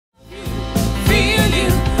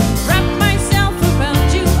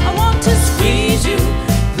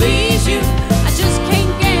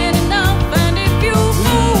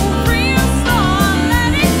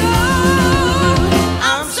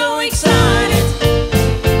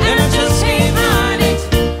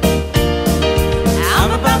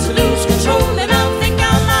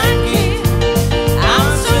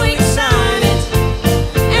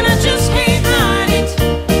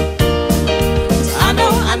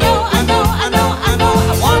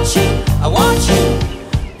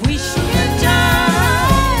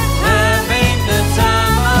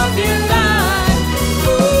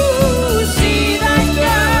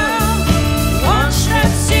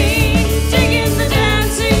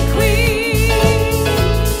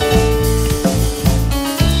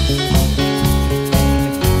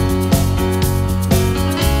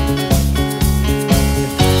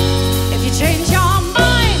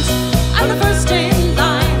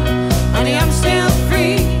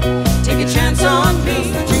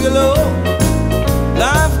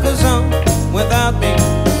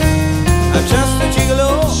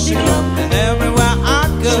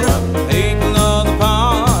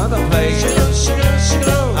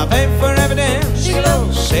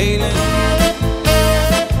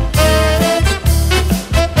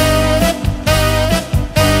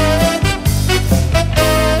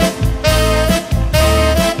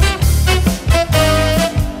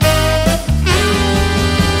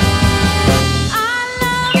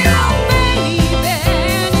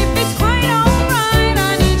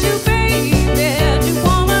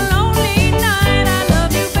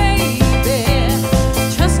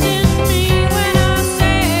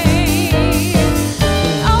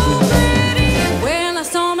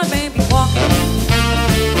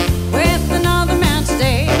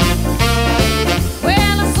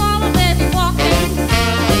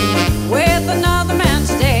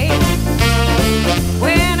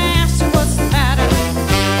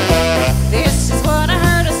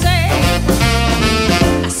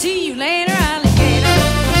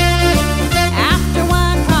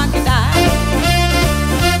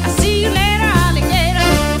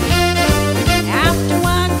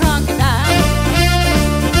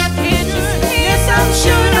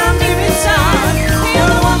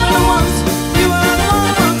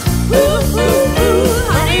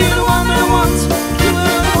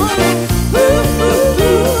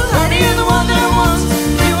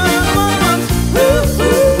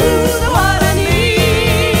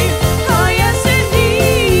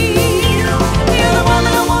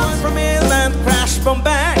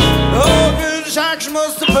action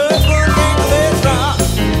was the purple thing. Let's rock.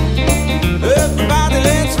 Everybody,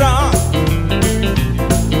 let's rock.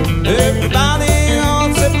 Everybody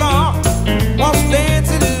on the block wants to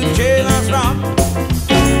dance to the jailhouse rock.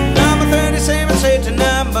 Number 37 said to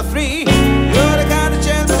number 3, you're the kind of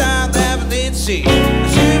chance that I never did see.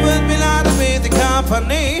 She would be like with the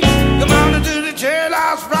company. Come on and do the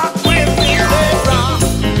jailhouse rock with me. Let's rock.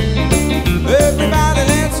 Everybody,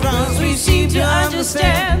 let's rock. 'Cause we seem to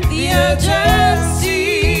understand the urgency.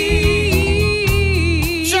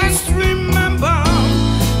 Just remember,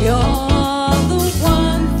 you're the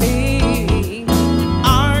one thing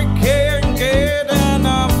I can't get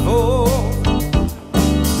enough for.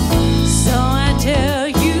 So I tell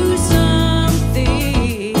you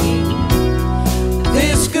something.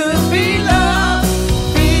 This could be love,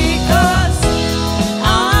 because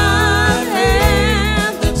I've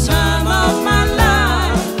had the time of my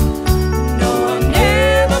life. No, I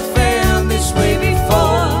never felt this way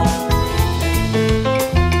before.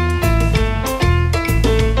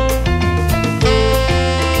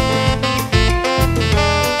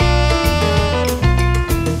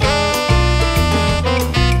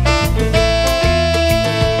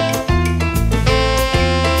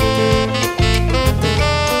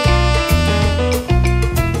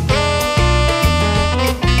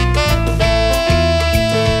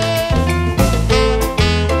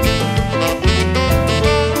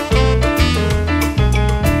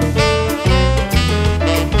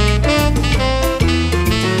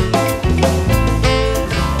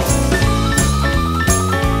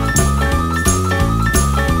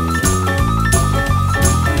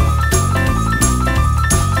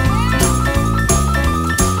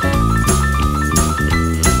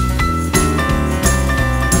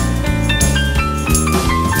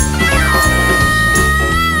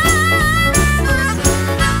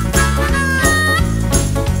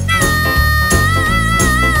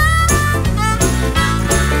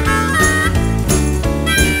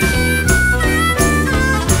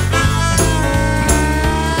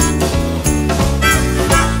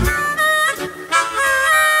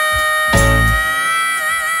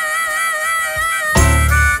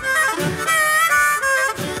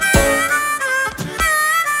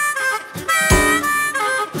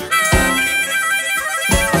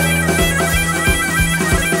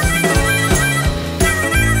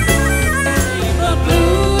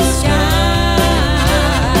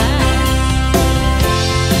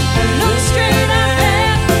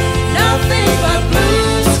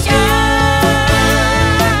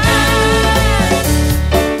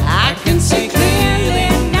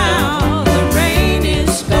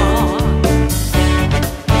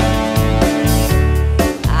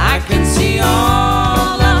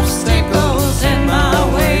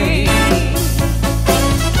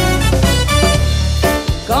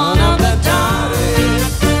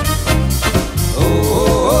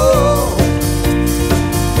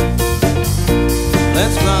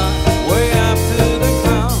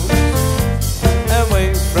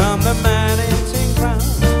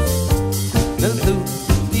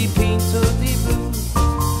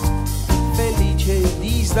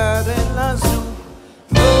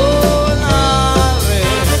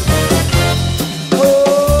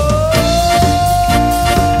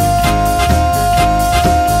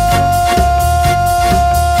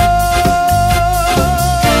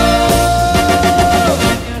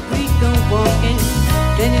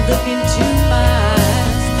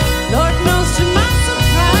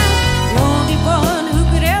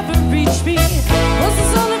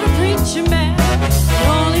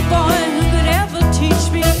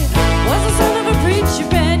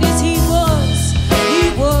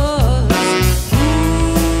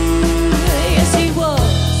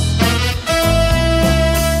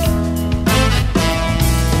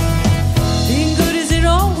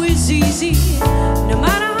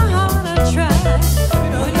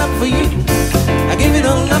 for you. I give it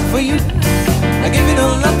all up for you. I give it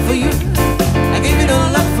all up for you.